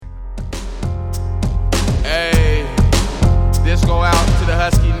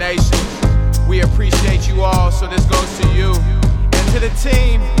We appreciate you all, so this goes to you. And to the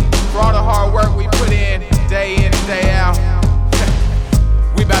team, for all the hard work we put in, day in and day out.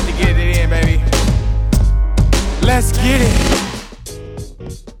 We about to get it in, baby. Let's get it.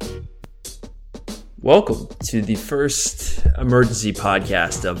 Welcome to the first emergency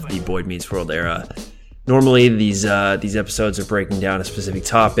podcast of the Boyd Meets World era. Normally, these episodes are breaking down a specific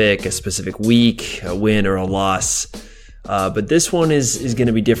topic, a specific week, a win or a loss. But this one is going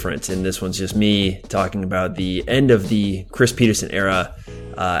to be different, and this one's just me talking about the end of the Chris Petersen era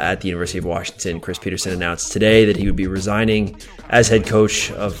at the University of Washington. Chris Petersen announced today that he would be resigning as head coach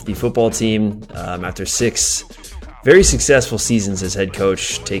of the football team after 6 very successful seasons as head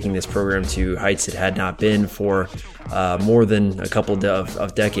coach, taking this program to heights it had not been for more than a couple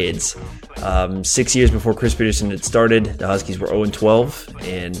of decades. 6 years before Chris Petersen had started, the Huskies were 0-12,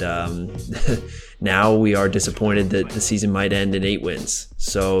 and now we are disappointed that the season might end in 8 wins.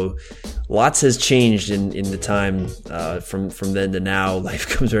 So lots has changed in the time from then to now. Life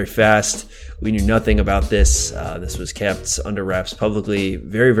comes very fast. We knew nothing about this. This was kept under wraps publicly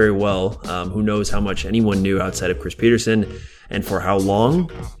very, very well. Who knows how much anyone knew outside of Chris Petersen and for how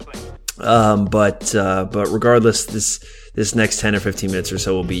long. But regardless, this next 10 or 15 minutes or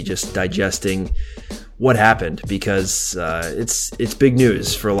so will be just digesting what happened, because it's big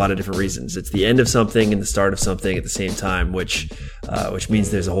news for a lot of different reasons. It's the end of something and the start of something at the same time, which means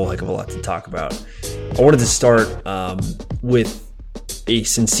there's a whole heck of a lot to talk about. I wanted to start with a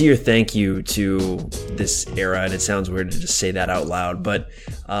sincere thank you to this era, and it sounds weird to just say that out loud, but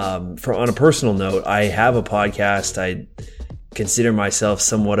on a personal note, I have a podcast. I consider myself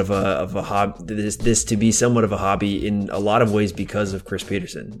somewhat of a hobby, this to be somewhat of a hobby in a lot of ways because of Chris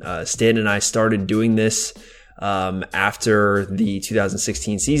Petersen. Stan and I started doing this after the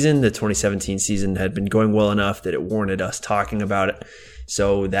 2016 season. The 2017 season had been going well enough that it warranted us talking about it.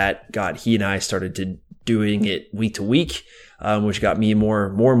 So that got he and I started to doing it week to week, which got me more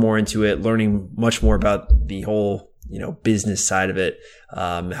and more into it, learning much more about the whole business side of it,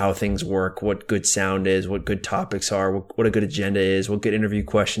 how things work, what good sound is, what good topics are, what a good agenda is, what good interview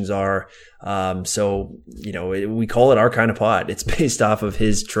questions are. So we call it Our Kind of Pod. It's based off of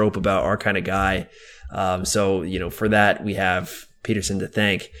his trope about our kind of guy. So for that, we have Petersen to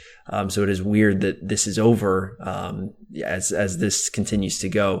thank. So it is weird that this is over, as this continues to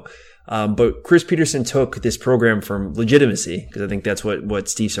go. But Chris Petersen took this program from legitimacy, because I think that's what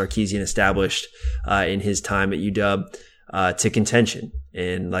Steve Sarkisian established in his time at UW, to contention.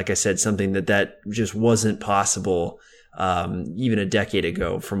 And like I said, something that just wasn't possible even a decade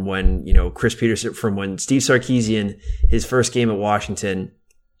ago, from when when Steve Sarkisian, his first game at Washington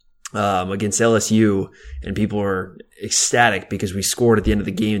against LSU, and people were ecstatic because we scored at the end of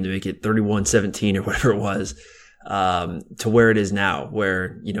the game to make it 31-17 or whatever it was. To where it is now,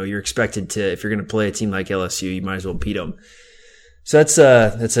 where, you're expected to, if you're going to play a team like LSU, you might as well beat them. So that's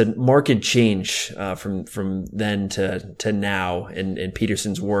a marked change, from then to now. And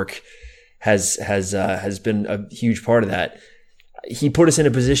Petersen's work has been a huge part of that. He put us in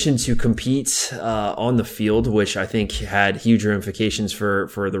a position to compete, on the field, which I think had huge ramifications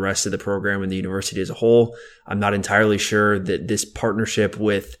for the rest of the program and the university as a whole. I'm not entirely sure that this partnership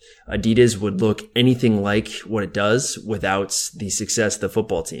with Adidas would look anything like what it does without the success of the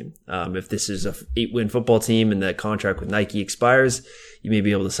football team. If this is a 8-win football team and that contract with Nike expires, you may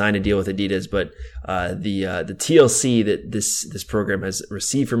be able to sign a deal with Adidas, but the TLC that this program has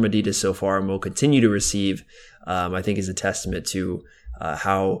received from Adidas so far and will continue to receive, I think is a testament to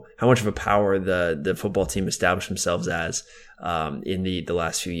how much of a power the football team established themselves as in the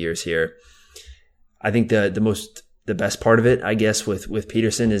last few years here. I think the best part of it, I guess, with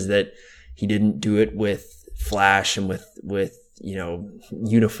Petersen is that he didn't do it with flash and with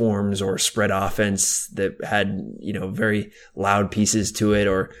uniforms or spread offense that had very loud pieces to it,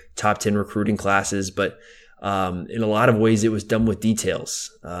 or top 10 recruiting classes, but in a lot of ways it was done with details,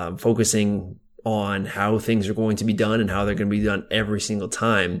 focusing on how things are going to be done and how they're going to be done every single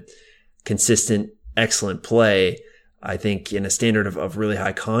time. Consistent, excellent play, I think, in a standard of really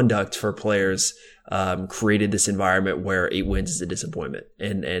high conduct for players, created this environment where 8 wins is a disappointment.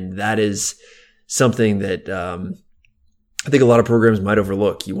 And that is something that I think a lot of programs might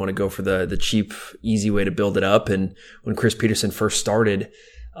overlook. You want to go for the cheap, easy way to build it up. And when Chris Petersen first started,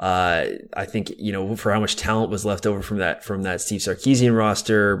 I think, for how much talent was left over from that Steve Sarkisian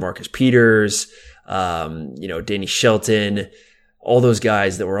roster, Marcus Peters, Danny Shelton, all those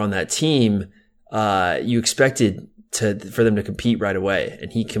guys that were on that team, you expected for them to compete right away.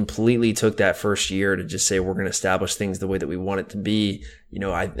 And he completely took that first year to just say, we're going to establish things the way that we want it to be.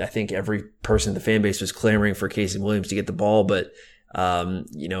 I think every person in the fan base was clamoring for Casey Williams to get the ball, but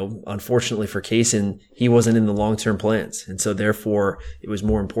Unfortunately for Kaysen, he wasn't in the long-term plans. And so therefore it was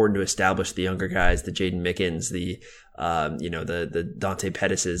more important to establish the younger guys, the Jaden Mickens, the Dante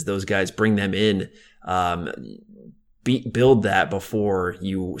Pettises, those guys, bring them in, build that before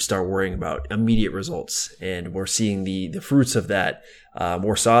you start worrying about immediate results. And we're seeing the fruits of that,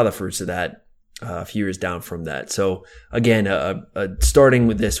 or saw the fruits of that a few years down from that. So again, starting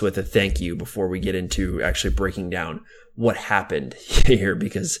with this with a thank you before we get into actually breaking down what happened here,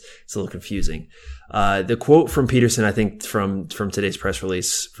 because it's a little confusing. The quote from Petersen, I think from today's press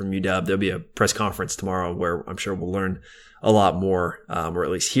release from UW, there'll be a press conference tomorrow where I'm sure we'll learn a lot more, or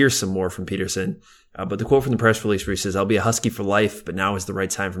at least hear some more from Petersen. But the quote from the press release where he says, "I'll be a Husky for life, but now is the right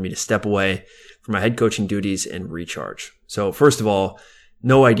time for me to step away from my head coaching duties and recharge." So first of all,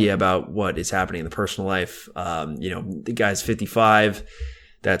 no idea about what is happening in the personal life. The guy's 55.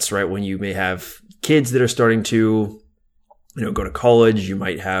 That's right when you may have kids that are starting to go to college. You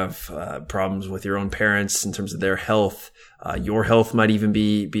might have problems with your own parents in terms of their health. Your health might even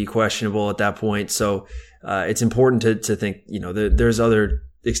be questionable at that point. So it's important to think, there's other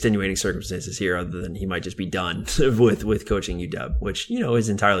extenuating circumstances here other than he might just be done with coaching UW, which, is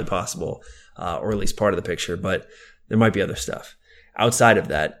entirely possible, or at least part of the picture, but there might be other stuff. Outside of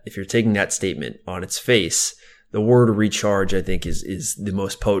that, if you're taking that statement on its face, the word recharge, I think, is the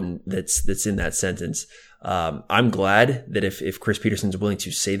most potent that's in that sentence. I'm glad that if Chris Petersen's willing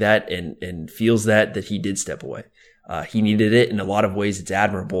to say that and feels that he did step away. He needed it. In a lot of ways, it's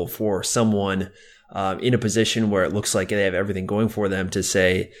admirable for someone in a position where it looks like they have everything going for them to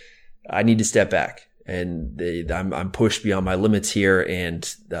say, I need to step back. And I'm pushed beyond my limits here, and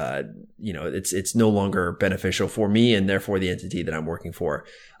it's no longer beneficial for me and therefore the entity that I'm working for.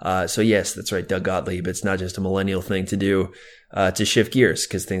 So yes, that's right, Doug Gottlieb. It's not just a millennial thing to do to shift gears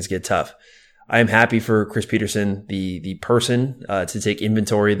because things get tough. I am happy for Chris Petersen, the person, to take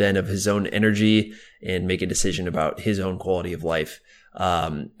inventory then of his own energy and make a decision about his own quality of life.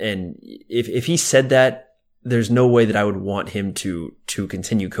 And if he said that, there's no way that I would want him to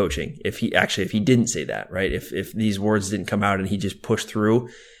continue coaching if he didn't say that, right? If these words didn't come out and he just pushed through,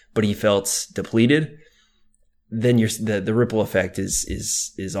 but he felt depleted, then the ripple effect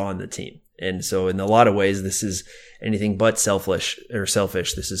is on the team. And so in a lot of ways, this is anything but selfish.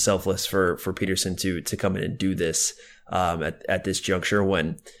 This is selfless for Petersen to come in and do this at this juncture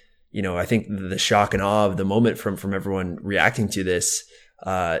when, I think the shock and awe of the moment from everyone reacting to this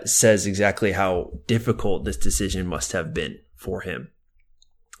says exactly how difficult this decision must have been for him.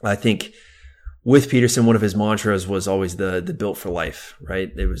 I think with Petersen, one of his mantras was always the built for life,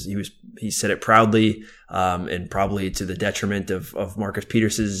 right? He said it proudly, and probably to the detriment of Marcus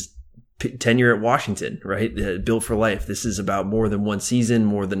Peterson's tenure at Washington, right? Built for life. This is about more than one season,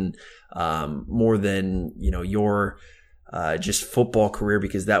 more than your just football career,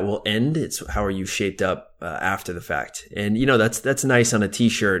 because that will end. It's how are you shaped up after the fact. And, that's nice on a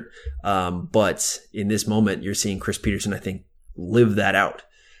t-shirt. But in this moment, you're seeing Chris Petersen, I think, live that out,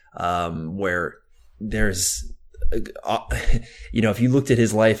 where there's, if you looked at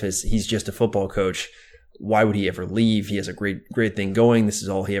his life as he's just a football coach, why would he ever leave? He has a great thing going. This is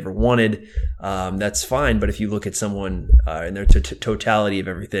all he ever wanted. That's fine. But if you look at someone in their totality of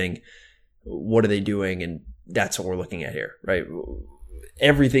everything, what are they doing? And that's what we're looking at here, right?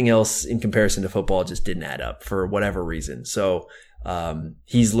 Everything else in comparison to football just didn't add up for whatever reason. So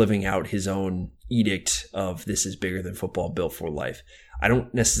he's living out his own edict of this is bigger than football, built for life. I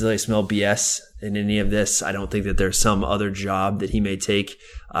don't necessarily smell BS in any of this. I don't think that there's some other job that he may take.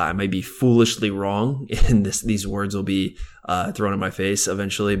 I may be foolishly wrong, and these words will be thrown in my face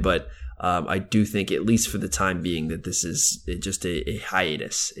eventually. But I do think, at least for the time being, that this is just a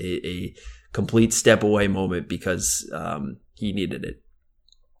hiatus, a complete step away moment because he needed it.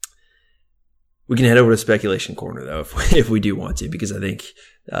 We can head over to speculation corner, though, if we do want to, because I think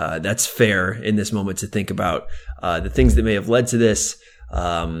that's fair in this moment to think about the things that may have led to this,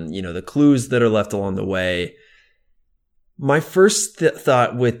 the clues that are left along the way. My first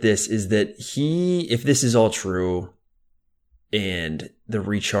thought with this is that if this is all true and the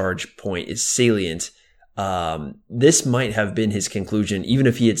recharge point is salient, this might have been his conclusion, even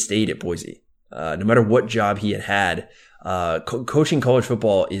if he had stayed at Boise. No matter what job he had, coaching college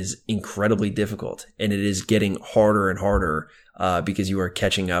football is incredibly difficult, and it is getting harder and harder because you are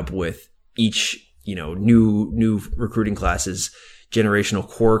catching up with each new recruiting classes, generational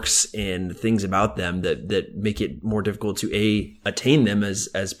quirks and things about them that make it more difficult to attain them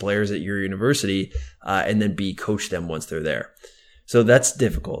as players at your university, and then B, coach them once they're there. So that's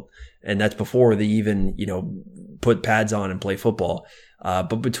difficult, and that's before they even put pads on and play football.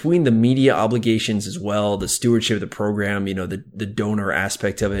 But between the media obligations as well, the stewardship of the program, the donor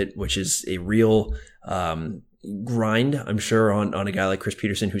aspect of it, which is a real grind, I'm sure, on a guy like Chris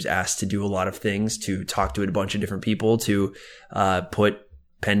Petersen, who's asked to do a lot of things, to talk to a bunch of different people, to put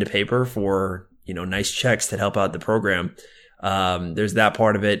pen to paper for nice checks that help out the program. There's that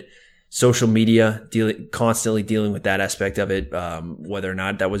part of it. Social media, constantly dealing with that aspect of it, whether or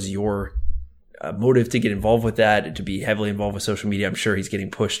not that was your motive to get involved with that, to be heavily involved with social media. I'm sure he's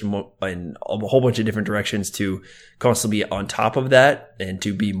getting pushed in a whole bunch of different directions to constantly be on top of that and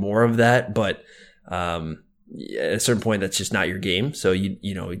to be more of that. But at a certain point, that's just not your game. So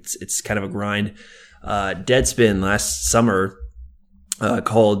it's kind of a grind. Deadspin last summer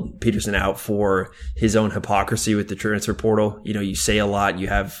called Petersen out for his own hypocrisy with the transfer portal. You say a lot, you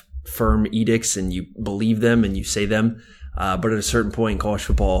have firm edicts and you believe them and you say them. But at a certain point in college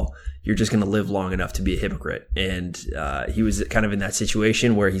football, you're just going to live long enough to be a hypocrite. And he was kind of in that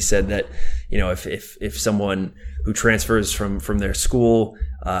situation where he said that, if someone who transfers from their school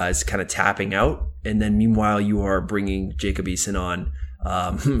is kind of tapping out, and then meanwhile you are bringing Jacob Eason on,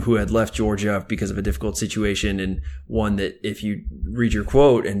 who had left Georgia because of a difficult situation, and one that if you read your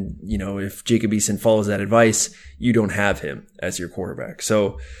quote and, if Jacob Eason follows that advice, you don't have him as your quarterback.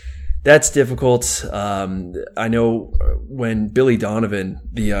 So that's difficult. I know when Billy Donovan,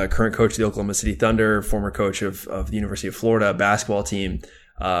 the current coach of the Oklahoma City Thunder, former coach of the University of Florida basketball team,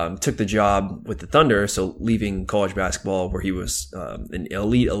 took the job with the Thunder, so leaving college basketball where he was an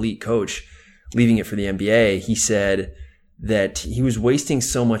elite coach, leaving it for the NBA, he said that he was wasting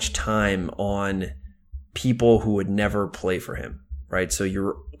so much time on people who would never play for him, right? So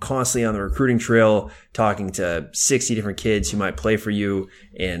you're constantly on the recruiting trail talking to 60 different kids who might play for you,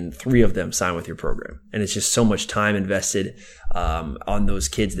 and 3 of them sign with your program. And it's just so much time invested on those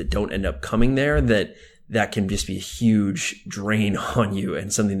kids that don't end up coming there that can just be a huge drain on you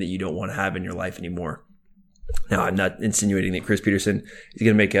and something that you don't want to have in your life anymore. Now, I'm not insinuating that Chris Petersen is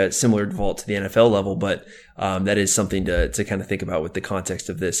going to make a similar default to the NFL level, but that is something to kind of think about with the context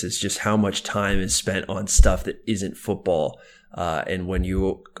of this, is just how much time is spent on stuff that isn't football. And when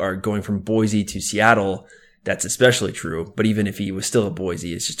you are going from Boise to Seattle, that's especially true. But even if he was still at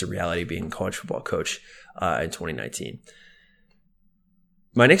Boise, it's just a reality being a college football coach in 2019.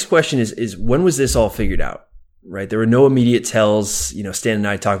 My next question is when was this all figured out? Right? There were no immediate tells. Stan and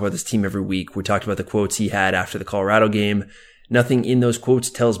I talk about this team every week. We talked about the quotes he had after the Colorado game. Nothing in those quotes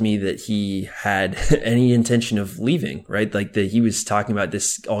tells me that he had any intention of leaving, right? Like that he was talking about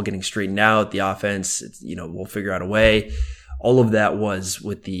this all getting straightened out, the offense, we'll figure out a way. All of that was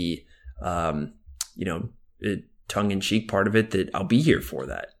with the, tongue-in-cheek part of it, that I'll be here for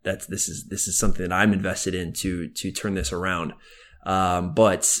that. This is something that I'm invested in to turn this around.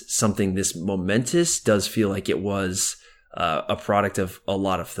 But something this momentous does feel like it was a product of a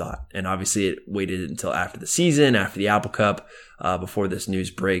lot of thought. And obviously it waited until after the season, after the Apple Cup, before this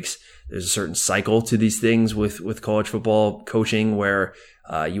news breaks. There's a certain cycle to these things with college football coaching where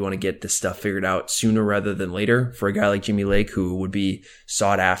you want to get this stuff figured out sooner rather than later. For a guy like Jimmy Lake, who would be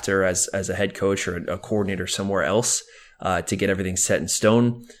sought after as a head coach or a coordinator somewhere else to get everything set in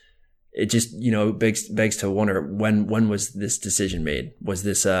stone, it just, begs to wonder, when was this decision made? Was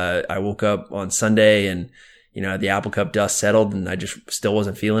this, I woke up on Sunday and, the Apple Cup dust settled and I just still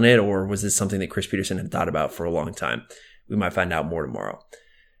wasn't feeling it? Or was this something that Chris Petersen had thought about for a long time? We might find out more tomorrow.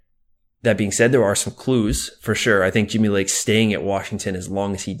 That being said, there are some clues for sure. I think Jimmy Lake staying at Washington as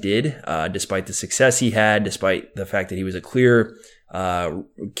long as he did, despite the success he had, despite the fact that he was a clear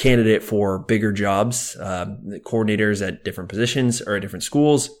candidate for bigger jobs, coordinators at different positions or at different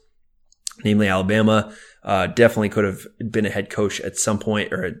schools, namely Alabama, definitely could have been a head coach at some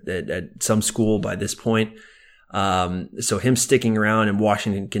point or at some school by this point. So him sticking around and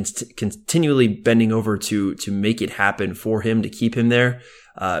Washington continually bending over to make it happen for him, to keep him there,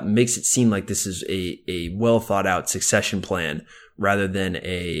 makes it seem like this is a well thought out succession plan rather than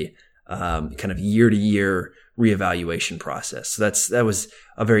a kind of year to year reevaluation process. So that was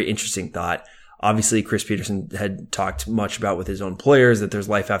a very interesting thought. Obviously, Chris Petersen had talked much about with his own players that there's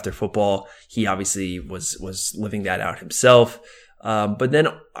life after football. He obviously was living that out himself. But then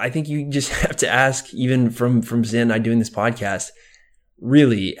I think you just have to ask, even from Stan and I doing this podcast,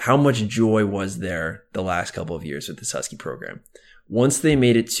 really, how much joy was there the last couple of years with this Husky program? Once they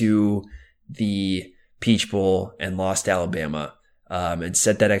made it to the Peach Bowl and lost to Alabama, and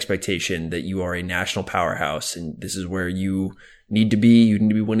set that expectation that you are a national powerhouse and this is where you need to be. You need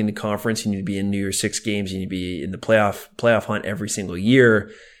to be winning the conference. You need to be in New Year's 6 games. You need to be in the playoff hunt every single year.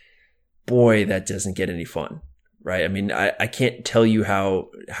 Boy, that doesn't get any fun. right? I mean, I can't tell you how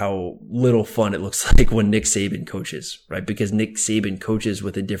little fun it looks like when Nick Saban coaches, right? Because Nick Saban coaches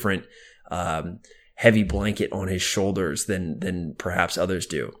with a different heavy blanket on his shoulders than perhaps others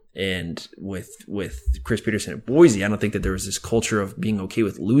do. And with Chris Petersen at Boise, I don't think that there was this culture of being okay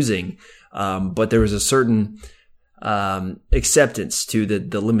with losing, but there was a certain acceptance to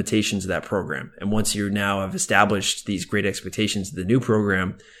the limitations of that program. And once you now have established these great expectations of the new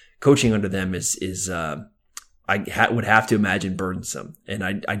program, coaching under them is would have to imagine burdensome. And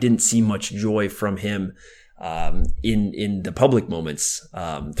I didn't see much joy from him in the public moments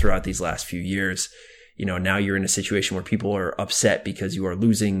throughout these last few years. Now you're in a situation where people are upset because you are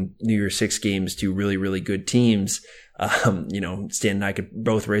losing New Year's Six games to really, really good teams. Stan and I could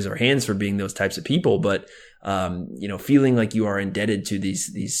both raise our hands for being those types of people, but feeling like you are indebted to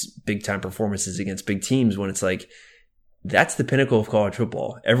these big time performances against big teams when it's like, that's the pinnacle of college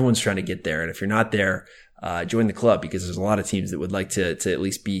football. Everyone's trying to get there. And if you're not there, join the club, because there's a lot of teams that would like to at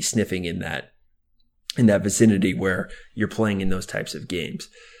least be sniffing in that vicinity where you're playing in those types of games.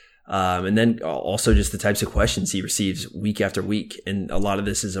 And then also just the types of questions he receives week after week. And a lot of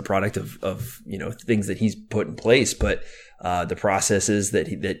this is a product of things that he's put in place, but the processes that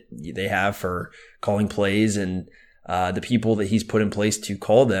they have for calling plays and the people that he's put in place to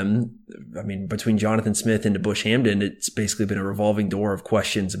call them. I mean, between Jonathan Smith and Bush Hamdan, it's basically been a revolving door of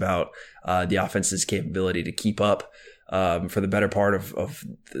questions about the offense's capability to keep up for the better part of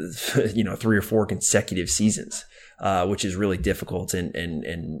 3 or 4 consecutive seasons, which is really difficult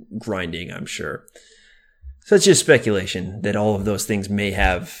and grinding, I'm sure. So it's just speculation that all of those things may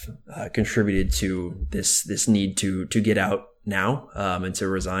have contributed to this need to get out now and to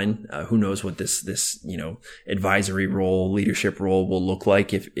resign. Who knows what this advisory role, leadership role will look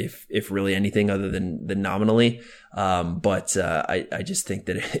like, if really anything other than nominally. But I just think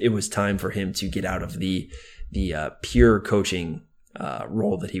that it was time for him to get out of the pure coaching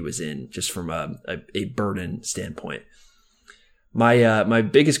role that he was in, just from a burden standpoint. My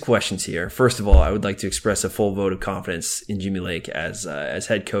biggest questions here. First of all, I would like to express a full vote of confidence in Jimmy Lake as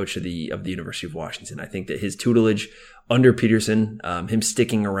head coach of the University of Washington. I think that his tutelage under Petersen, him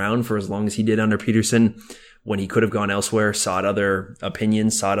sticking around for as long as he did under Petersen, when he could have gone elsewhere, sought other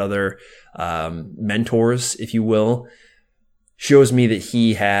opinions, sought other mentors, if you will, shows me that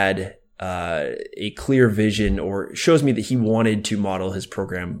he had a clear vision, or shows me that he wanted to model his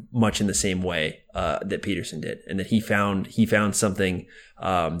program much in the same way that Petersen did, and that he found something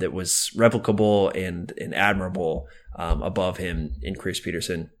that was replicable and admirable above him in Chris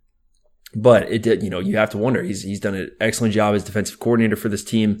Petersen. But it did, you have to wonder. He's done an excellent job as defensive coordinator for this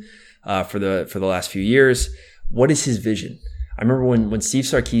team for the last few years. What is his vision? I remember when Steve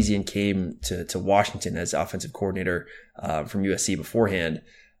Sarkisian came to Washington as offensive coordinator from USC beforehand.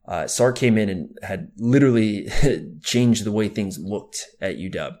 Sark came in and had literally changed the way things looked at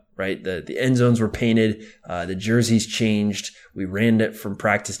UW, right? The end zones were painted, the jerseys changed. We ran it from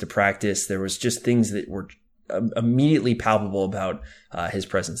practice to practice. There was just things that were immediately palpable about his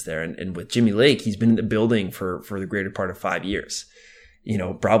presence there. And with Jimmy Lake, he's been in the building for the greater part of 5 years,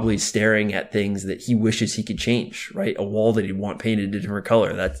 probably staring at things that he wishes he could change, right? A wall that he'd want painted a different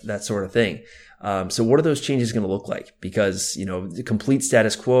color, that sort of thing. So what are those changes going to look like? Because, the complete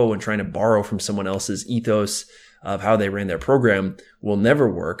status quo and trying to borrow from someone else's ethos of how they ran their program will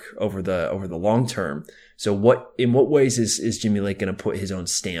never work over the long term. So in what ways is Jimmy Lake going to put his own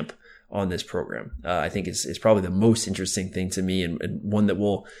stamp on this program? I think is probably the most interesting thing to me, and one that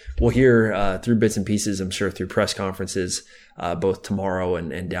we'll hear through bits and pieces, I'm sure, through press conferences, both tomorrow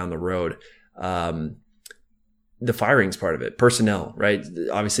and down the road. The firings part of it, personnel, right?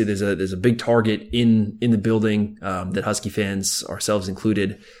 Obviously there's a big target in the building, that Husky fans, ourselves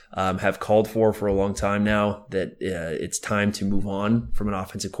included, have called for a long time now, that, it's time to move on from an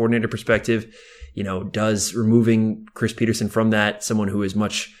offensive coordinator perspective. Does removing Chris Petersen from that, someone who is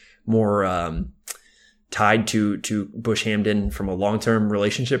much more, tied to Bush Hamdan from a long-term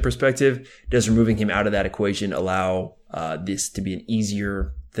relationship perspective, does removing him out of that equation allow, this to be an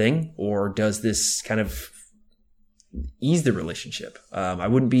easier thing, or does this kind of ease the relationship? I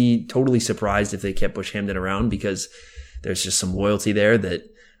wouldn't be totally surprised if they kept Bush Hamdan around, because there's just some loyalty there that,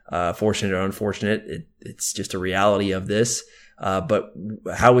 fortunate or unfortunate, it's just a reality of this. But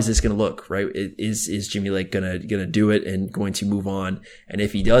how is this going to look, right? Is Jimmy Lake going to do it and going to move on? And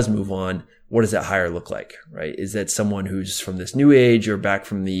if he does move on, what does that hire look like, right? Is that someone who's from this new age, or back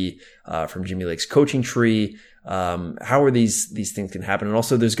from from Jimmy Lake's coaching tree? How are these things can happen? And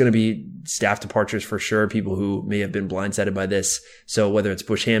also there's going to be staff departures for sure, people who may have been blindsided by this. So whether it's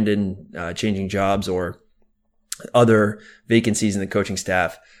Bush Hamdan, changing jobs, or other vacancies in the coaching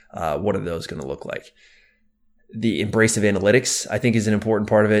staff, what are those going to look like? the embrace of analytics, I think, is an important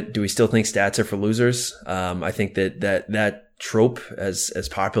part of it. Do we still think stats are for losers? I think that trope, as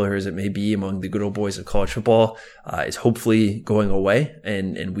popular as it may be among the good old boys of college football, is hopefully going away.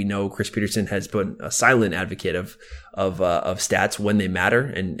 And we know Chris Petersen has been a silent advocate of stats when they matter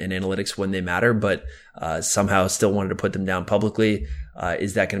and analytics when they matter, but somehow still wanted to put them down publicly.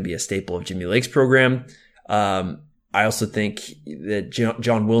 Is that going to be a staple of Jimmy Lake's program? I also think that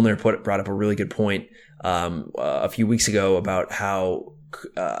John Wilner brought up a really good point a few weeks ago about how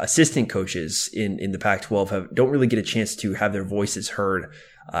assistant coaches in the Pac-12 don't really get a chance to have their voices heard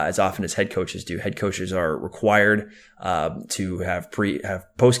as often as head coaches do. Head coaches are required to have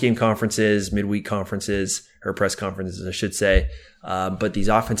post-game conferences, midweek conferences, or press conferences, I should say. But these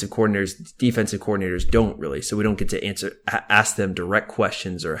offensive coordinators, defensive coordinators don't really. So we don't get to ask them direct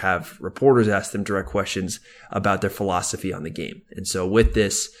questions or have reporters ask them direct questions about their philosophy on the game. And so with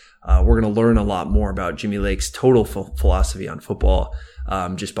this, we're going to learn a lot more about Jimmy Lake's total philosophy on football,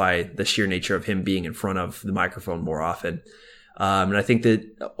 just by the sheer nature of him being in front of the microphone more often. And I think that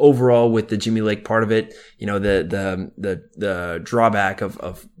overall with the Jimmy Lake part of it, the drawback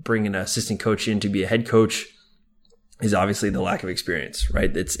of bringing an assistant coach in to be a head coach is obviously the lack of experience,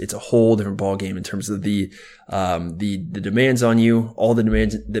 right? It's a whole different ball game in terms of the demands on you. All the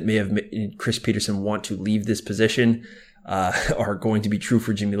demands that may have made Chris Petersen want to leave this position are going to be true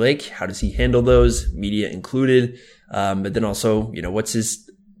for Jimmy Lake. How does he handle those, media included? But then also, what's his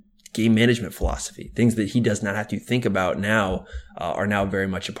game management philosophy? Things that he does not have to think about now are now very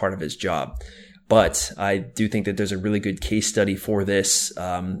much a part of his job. But I do think that there's a really good case study for this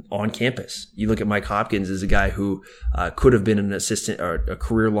on campus. You look at Mike Hopkins as a guy who could have been an assistant or a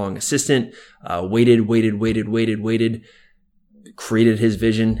career-long assistant, waited, created his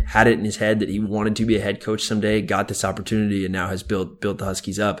vision, had it in his head that he wanted to be a head coach someday, got this opportunity, and now has built the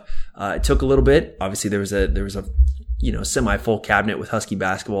Huskies up. It took a little bit. Obviously, there was a semi-full cabinet with Husky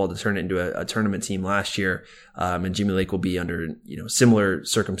basketball to turn it into a tournament team last year. And Jimmy Lake will be under, similar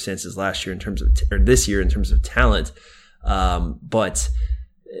circumstances this year in terms of talent. But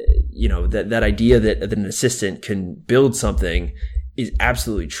that idea that an assistant can build something is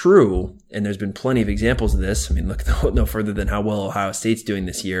absolutely true. And there's been plenty of examples of this. I mean, look no further than how well Ohio State's doing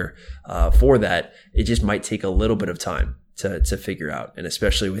this year, for that. It just might take a little bit of time to figure out. And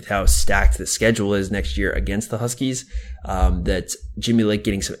especially with how stacked the schedule is next year against the Huskies, that Jimmy Lake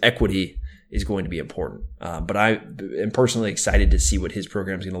getting some equity is going to be important. But I am personally excited to see what his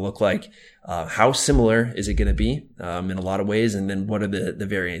program is going to look like. How similar is it going to be in a lot of ways? And then what are the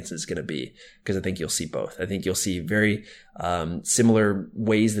variances going to be? Because I think you'll see both. I think you'll see very similar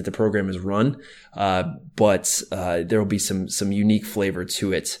ways that the program is run, but there will be some unique flavor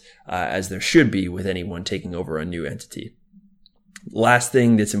to it, as there should be with anyone taking over a new entity. Last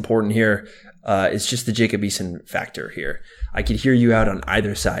thing that's important here is just the Jacob Eason factor here. I could hear you out on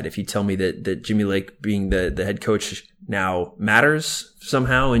either side if you tell me that Jimmy Lake being the head coach now matters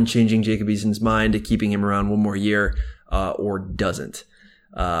somehow in changing Jacob Eason's mind to keeping him around one more year, or doesn't.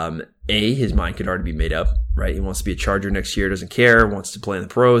 His mind could already be made up, right? He wants to be a Charger next year, doesn't care, wants to play in the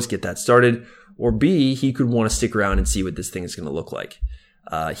pros, get that started. Or B, he could want to stick around and see what this thing is going to look like.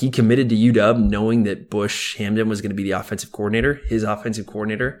 He committed to UW knowing that Bush Hamdan was going to be the offensive coordinator, his offensive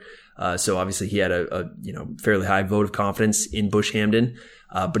coordinator. So obviously he had a fairly high vote of confidence in Bush Hamdan,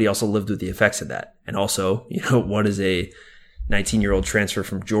 but he also lived with the effects of that. And also, what does a 19-year-old transfer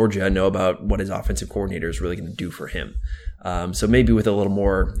from Georgia know about what his offensive coordinator is really going to do for him? So maybe with a little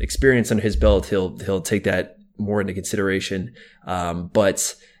more experience under his belt, he'll take that more into consideration.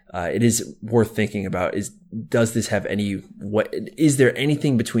 But it is worth thinking about does this have is there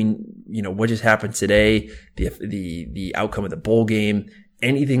anything between, what just happened today, the outcome of the bowl game,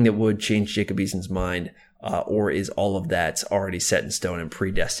 anything that would change Jacob Eason's mind, or is all of that already set in stone and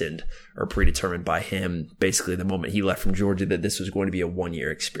predestined or predetermined by him basically the moment he left from Georgia that this was going to be a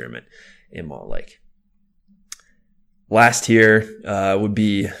one-year experiment in Mont Lake? Last here would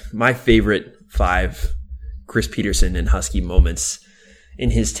be my favorite 5 Chris Petersen and Husky moments in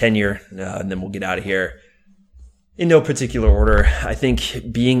his tenure, and then we'll get out of here. In no particular order, I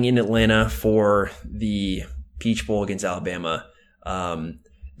think being in Atlanta for the Peach Bowl against Alabama,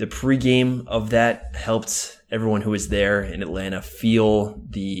 the pregame of that helped everyone who was there in Atlanta feel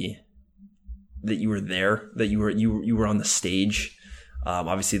that you were there, that you were on the stage.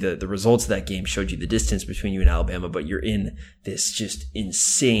 Obviously, the results of that game showed you the distance between you and Alabama, but you're in this just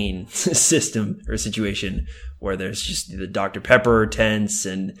insane system or situation where there's just the Dr. Pepper tents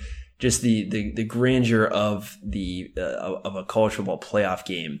and just the grandeur of of a college football playoff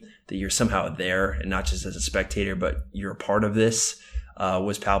game, that you're somehow there and not just as a spectator, but you're a part of this,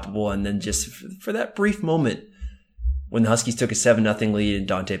 was palpable. And then just for that brief moment when the Huskies took a 7-0 lead and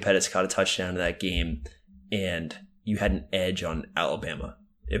Dante Pettis caught a touchdown in that game, and you had an edge on Alabama.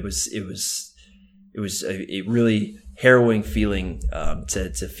 It was a really harrowing feeling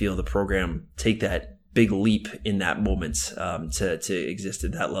to feel the program take that big leap in that moment to exist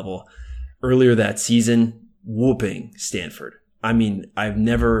at that level. Earlier that season, whooping Stanford. I mean, I've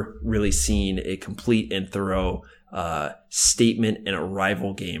never really seen a complete and thorough statement in a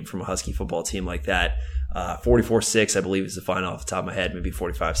rival game from a Husky football team like that. 44-6, I believe, is the final off the top of my head, maybe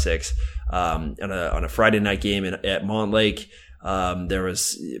 45-6. On a Friday night game at Montlake, there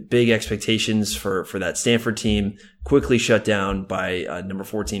was big expectations for that Stanford team, quickly shut down by number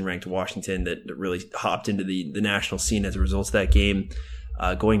 14 ranked Washington that really hopped into the national scene as a result of that game.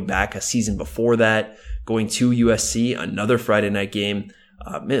 Going back a season before that, going to USC, another Friday night game,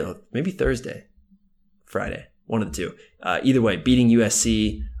 maybe Friday, one of the two. Either way, beating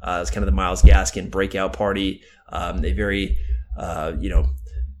USC was kind of the Myles Gaskin breakout party. A very,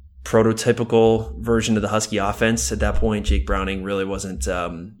 prototypical version of the Husky offense at that point. Jake Browning really wasn't, a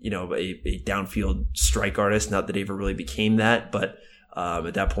downfield strike artist. Not that he ever really became that, but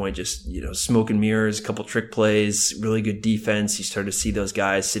at that point, just, smoke and mirrors, a couple trick plays, really good defense. You started to see those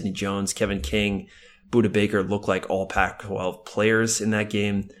guys, Sidney Jones, Kevin King, Budda Baker, look like all Pac-12 players in that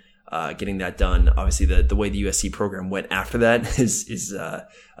game. Getting that done. Obviously, the way the USC program went after that is a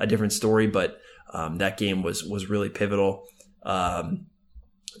different story, but that game was really pivotal.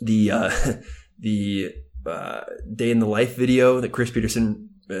 The day in the life video that Chris Petersen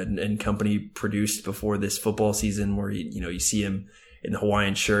and company produced before this football season, where you see him in the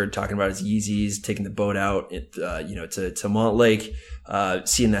Hawaiian shirt talking about his Yeezys, taking the boat out to Montlake.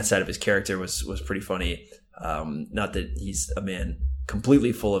 Seeing that side of his character was pretty funny. Not that he's a man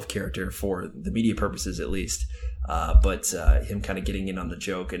completely full of character for the media purposes, at least. But him kind of getting in on the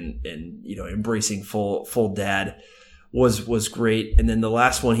joke and embracing full dad was great. And then the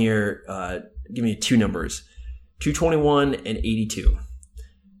last one here, give me two numbers, 221 and 82.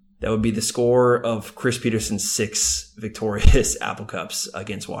 That would be the score of Chris Petersen's 6 victorious Apple Cups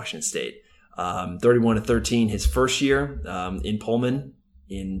against Washington State. 31-13 his first year in Pullman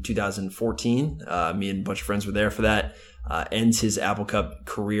in 2014. Me and a bunch of friends were there for that. Ends his Apple Cup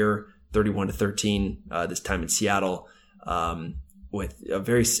career 31-13 this time in Seattle, with a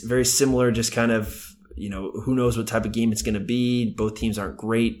very, very similar, just kind of, who knows what type of game it's going to be. Both teams aren't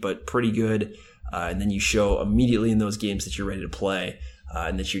great, but pretty good. And then you show immediately in those games that you're ready to play,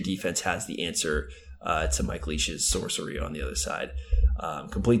 and that your defense has the answer to Mike Leach's sorcery on the other side.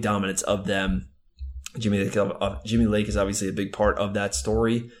 Complete dominance of them. Jimmy Lake is obviously a big part of that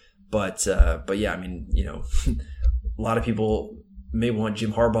story, but yeah, I mean, a lot of people may want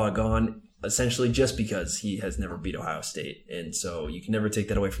Jim Harbaugh gone, essentially just because he has never beat Ohio State, and so you can never take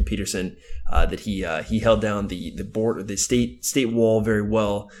that away from Petersen. That he held down the state wall very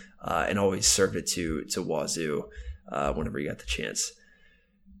well, and always served it to Wazoo whenever he got the chance.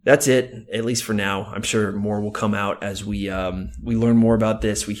 That's it, at least for now. I'm sure more will come out as we learn more about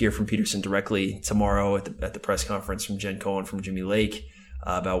this. We hear from Petersen directly tomorrow at the press conference from Jen Cohen from Jimmy Lake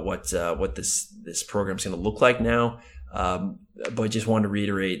about what this program is going to look like now. But just wanted to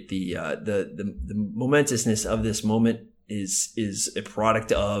reiterate the momentousness of this moment is a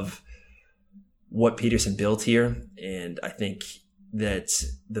product of what Petersen built here, and I think that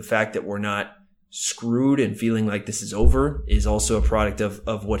the fact that we're not screwed and feeling like this is over is also a product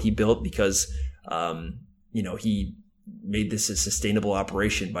of what he built, because he made this a sustainable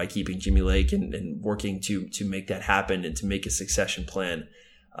operation by keeping Jimmy Lake and working to make that happen and to make a succession plan.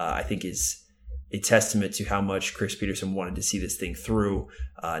 I think is a testament to how much Chris Petersen wanted to see this thing through,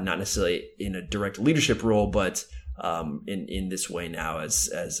 not necessarily in a direct leadership role, but in this way now as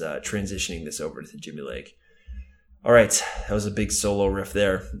transitioning this over to Jimmy Lake. All right, that was a big solo riff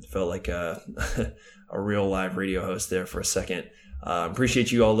there. It felt like a real live radio host there for a second.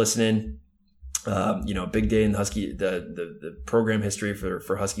 Appreciate you all listening. Big day in the program history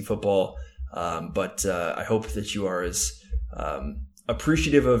for Husky football. But I hope that you are as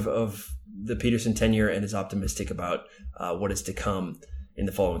appreciative of the Petersen tenure and as optimistic about what is to come in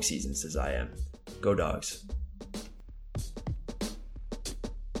the following seasons as I am. Go Dogs.